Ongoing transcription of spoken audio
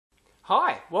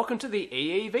Hi, welcome to the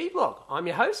EEVblog. I'm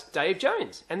your host, Dave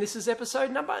Jones, and this is episode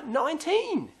number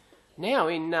 19. Now,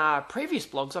 in previous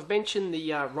blogs, I've mentioned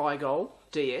the Rigol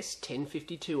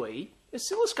DS1052E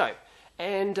Oscilloscope,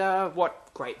 and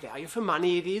what great value for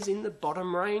money it is in the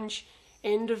bottom range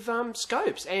end of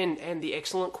scopes, and the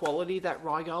excellent quality that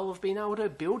Rigol have been able to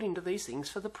build into these things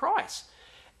for the price.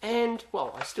 And,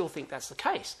 well, I still think that's the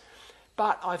case.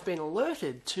 But I've been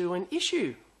alerted to an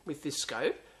issue with this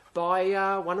scope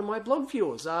by one of my blog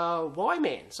viewers,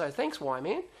 Y-Man. So thanks,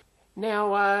 Y-Man.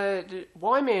 Now,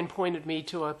 Y-Man pointed me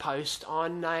to a post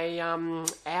on a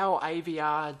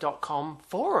ouravr.com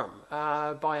forum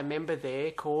by a member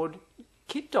there called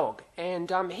KidDog. And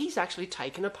he's actually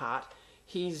taken apart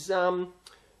his Rigol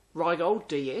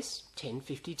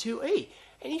DS1052E.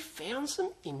 And he found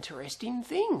some interesting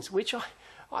things, which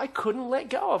I couldn't let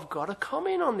go. I've got to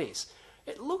comment on this.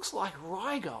 It looks like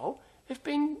Rigol have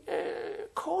been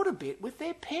caught a bit with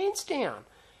their pants down.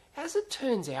 As it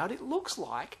turns out, it looks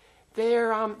like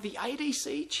they're, the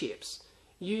ADC chips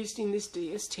used in this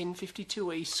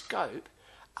DS1052E scope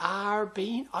are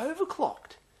being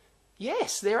overclocked.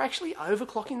 Yes, they're actually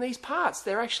overclocking these parts.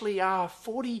 They're actually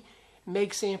 40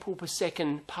 meg sample per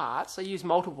second parts. They use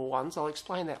multiple ones. I'll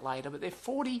explain that later. But they're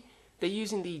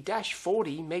using the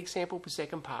 -40 meg sample per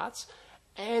second parts,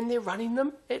 and they're running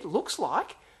them, it looks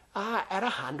like, at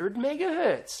 100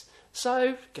 megahertz.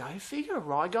 So, go figure,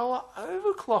 Rigol are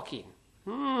overclocking.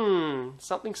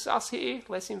 Something sus here,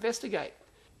 let's investigate.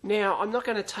 Now, I'm not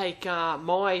going to take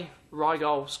my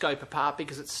Rigol scope apart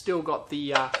because it's still got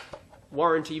the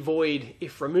warranty void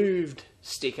if removed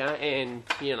sticker, and,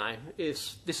 you know,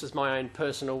 this is my own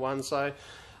personal one, so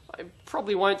I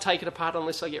probably won't take it apart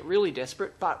unless I get really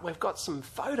desperate. But we've got some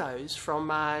photos from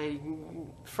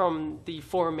the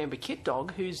forum member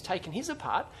KidDog, who's taken his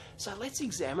apart. So let's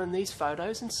examine these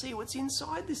photos and see what's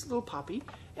inside this little puppy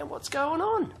and what's going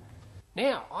on.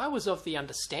 Now, I was of the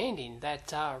understanding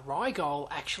that Rigol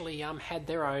actually had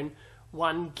their own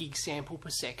 1 gig sample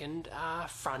per second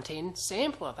front-end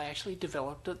sampler. They actually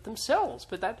developed it themselves,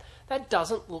 but that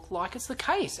doesn't look like it's the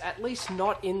case, at least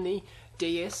not in the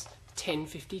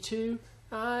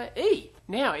DS1052E.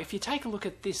 Now, if you take a look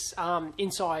at this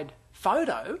inside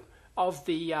photo of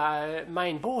the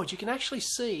main board, you can actually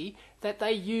see that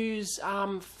they use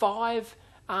 5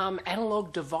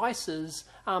 analog devices,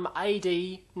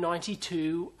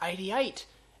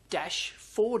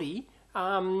 AD9288-40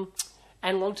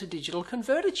 analog to digital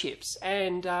converter chips,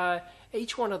 and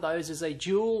each one of those is a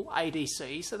dual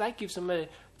ADC, so that gives them a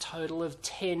total of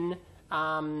 10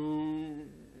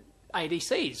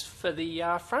 ADCs for the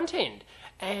front end.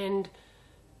 And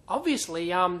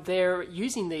obviously they're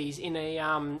using these in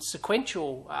a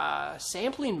sequential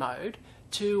sampling mode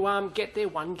to get their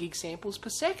 1 gig samples per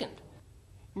second.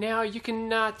 Now, you can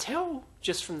tell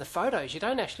just from the photos, you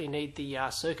don't actually need the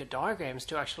circuit diagrams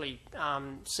to actually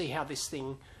see how this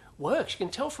thing works. You can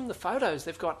tell from the photos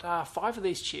they've got 5 of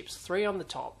these chips, 3 on the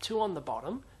top, 2 on the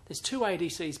bottom. There's 2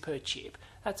 ADCs per chip.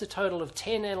 That's a total of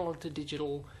 10 analog to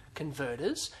digital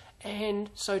converters. And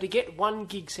so to get 1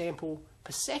 gig sample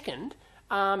per second,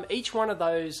 each one of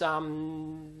those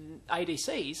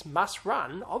ADCs must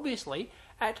run, obviously,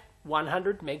 at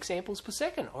 100 meg samples per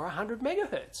second, or 100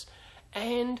 megahertz.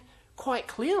 And quite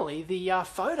clearly, the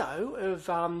photo of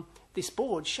this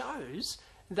board shows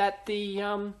that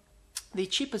the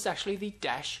chip is actually the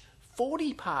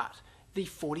 -40 part, the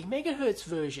 40 megahertz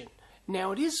version.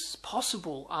 Now, it is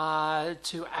possible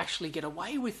to actually get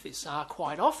away with this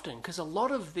quite often, because a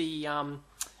lot of the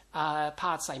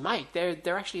parts they make,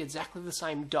 they're actually exactly the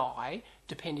same die,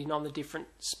 depending on the different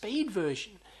speed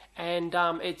version. And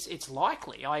it's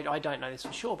likely, I don't know this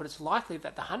for sure, but it's likely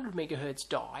that the 100 megahertz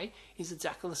die is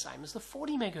exactly the same as the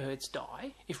 40 megahertz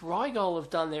die. If Rigol have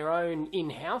done their own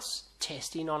in-house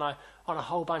testing on a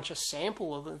whole bunch of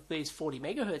sample of these 40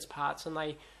 megahertz parts, and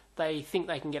they think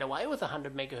they can get away with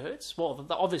 100 megahertz, well,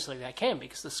 obviously they can,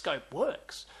 because the scope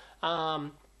works.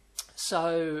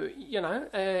 So, you know,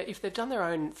 if they've done their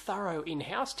own thorough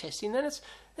in-house testing, then it's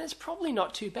probably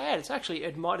not too bad.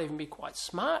 It might even be quite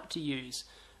smart to use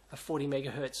a 40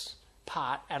 megahertz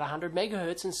part at 100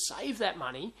 megahertz and save that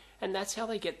money, and that's how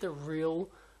they get the real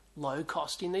low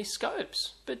cost in these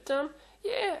scopes. But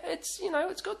yeah, it's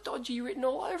got dodgy written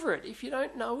all over it if you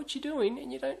don't know what you're doing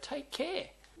and you don't take care.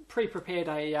 Pre-prepared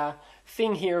a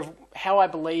thing here of how I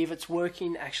believe it's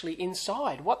working actually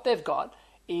inside. What they've got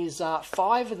is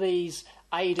 5 of these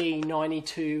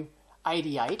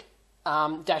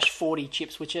AD9288-40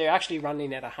 chips, which are actually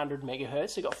running at 100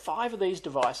 megahertz. They've got 5 of these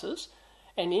devices,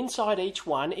 and inside each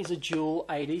one is a dual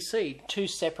ADC, 2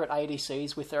 separate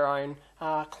ADCs with their own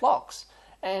clocks.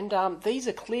 And these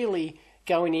are clearly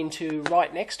going into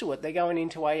right next to it. They're going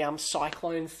into a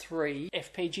Cyclone 3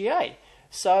 FPGA.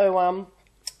 So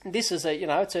this is a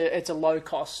it's a low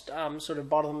cost sort of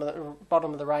bottom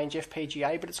of the range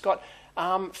FPGA, but it's got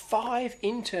 5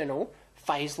 internal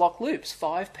phase lock loops,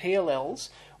 5 PLLs,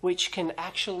 which can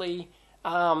actually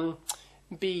you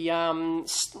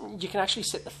can actually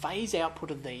set the phase output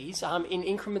of these in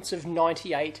increments of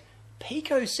 98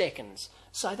 picoseconds.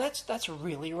 So that's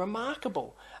really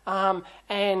remarkable.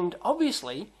 And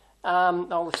obviously,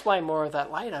 I'll explain more of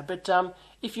that later, but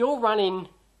if you're running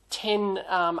 10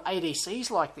 ADCs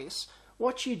like this,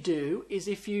 what you do is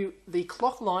the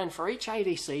clock line for each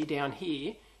ADC down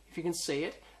here, if you can see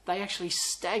it, they actually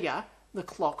stagger the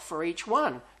clock for each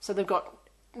one. So they've got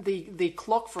the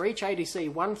clock for each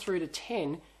ADC 1 through to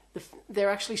 10, they're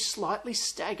actually slightly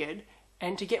staggered,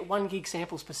 and to get 1 gig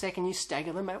samples per second, you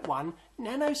stagger them at 1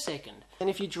 nanosecond. And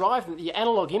if you drive them, your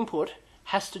analog input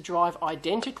has to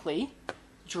identically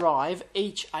drive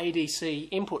each ADC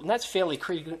input, and that's fairly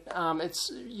critical.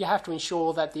 You have to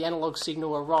ensure that the analog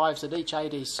signal arrives at each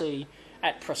ADC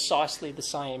at precisely the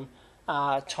same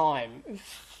time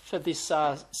for this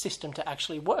system to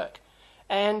actually work.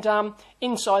 And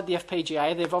inside the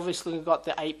FPGA, they've obviously got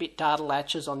the 8-bit data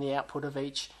latches on the output of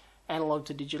each analog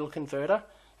to digital converter.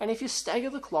 And if you stagger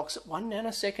the clocks at 1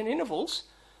 nanosecond intervals,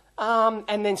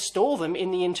 and then store them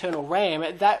in the internal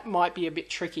RAM, that might be a bit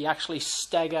tricky. Actually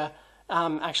staggering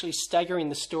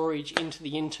the storage into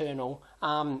the internal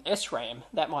SRAM,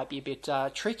 that might be a bit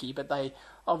tricky, but they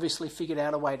obviously figured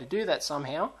out a way to do that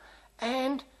somehow.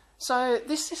 And so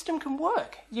this system can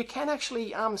work. You can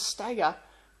actually stagger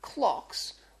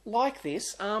clocks like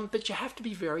this, but you have to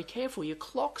be very careful. Your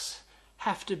clocks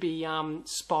have to be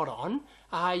spot on.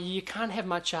 You can't have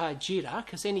much jitter,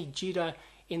 because any jitter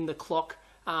in the clock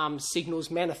signals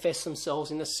manifest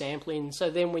themselves in the sampling. So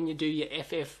then when you do your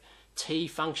FFT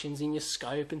functions in your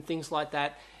scope and things like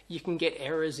that, you can get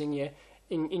errors in your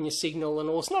signal and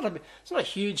all. It's not a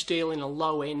huge deal in a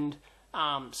low end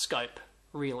scope,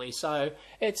 really. So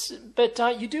but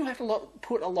you do have to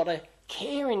put a lot of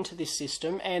care into this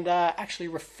system, and actually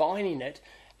refining it,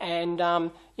 and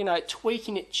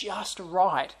tweaking it just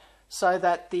right, so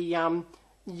that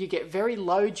you get very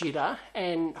low jitter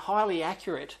and highly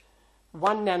accurate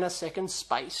 1 nanosecond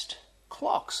spaced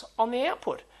clocks on the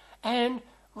output. And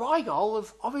Rigol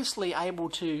have obviously able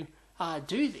to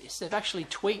do this. They've actually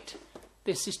tweaked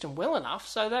their system well enough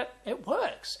so that it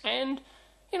works, and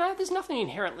there's nothing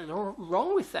inherently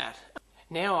wrong with that.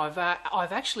 Now,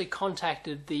 I've actually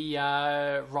contacted the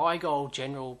Rigol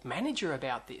general manager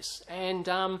about this, and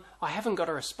I haven't got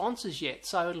a response as yet,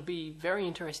 so it'll be very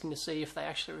interesting to see if they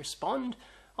actually respond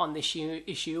on this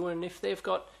issue and if they've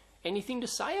got anything to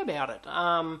say about it.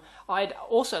 I'd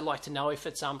also like to know if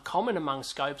it's common among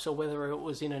scopes, or whether it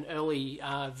was in an early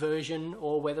version,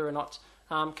 or whether or not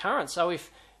current. So if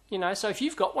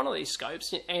you've got one of these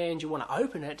scopes and you want to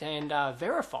open it and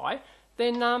verify,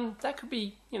 then that could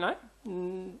be,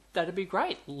 that'd be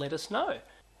great. Let us know.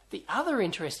 The other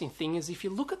interesting thing is, if you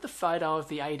look at the photo of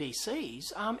the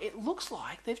ADCs, it looks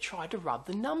like they've tried to rub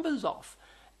the numbers off.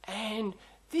 And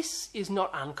this is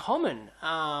not uncommon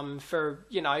for,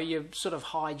 you sort of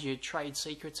hide your trade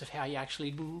secrets of how you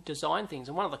actually design things.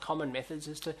 And one of the common methods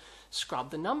is to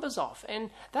scrub the numbers off. And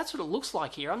that's what it looks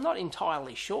like here. I'm not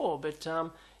entirely sure, but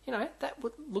that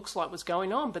looks like what's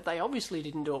going on. But they obviously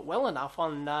didn't do it well enough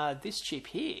on this chip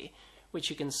here, which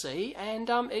you can see, and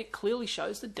it clearly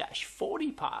shows the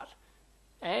 -40 part.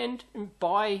 And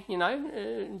by,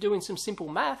 doing some simple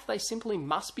math, they simply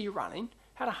must be running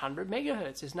at 100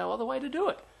 megahertz. There's no other way to do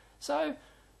it. So,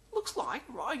 looks like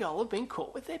Rigol have been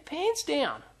caught with their pants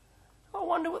down. I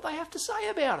wonder what they have to say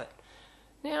about it.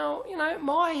 Now,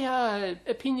 my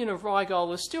opinion of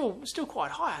Rigol is still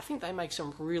quite high. I think they make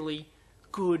some really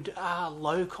good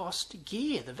low-cost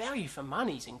gear. The value for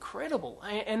money is incredible,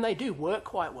 and they do work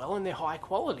quite well, and they're high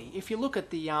quality. If you look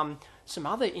at the some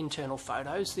other internal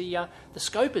photos, the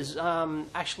scope is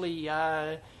actually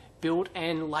built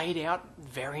and laid out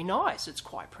very nice. It's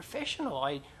quite professional.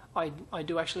 I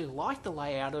do actually like the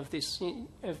layout of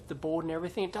the board and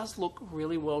everything. It does look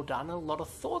really well done, and a lot of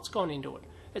thought's gone into it.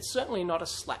 It's certainly not a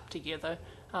slap together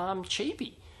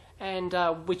cheapie. And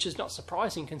which is not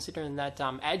surprising, considering that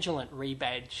Agilent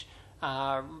rebadge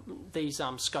these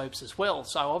scopes as well.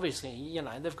 So obviously,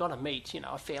 they've got to meet,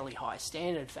 a fairly high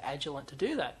standard for Agilent to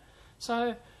do that.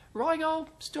 So Rigol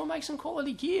still makes some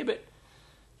quality gear, but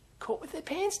caught with their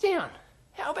pants down.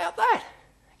 How about that?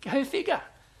 Go figure.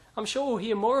 I'm sure we'll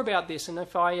hear more about this, and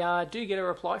if I do get a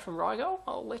reply from Rigol,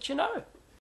 I'll let you know.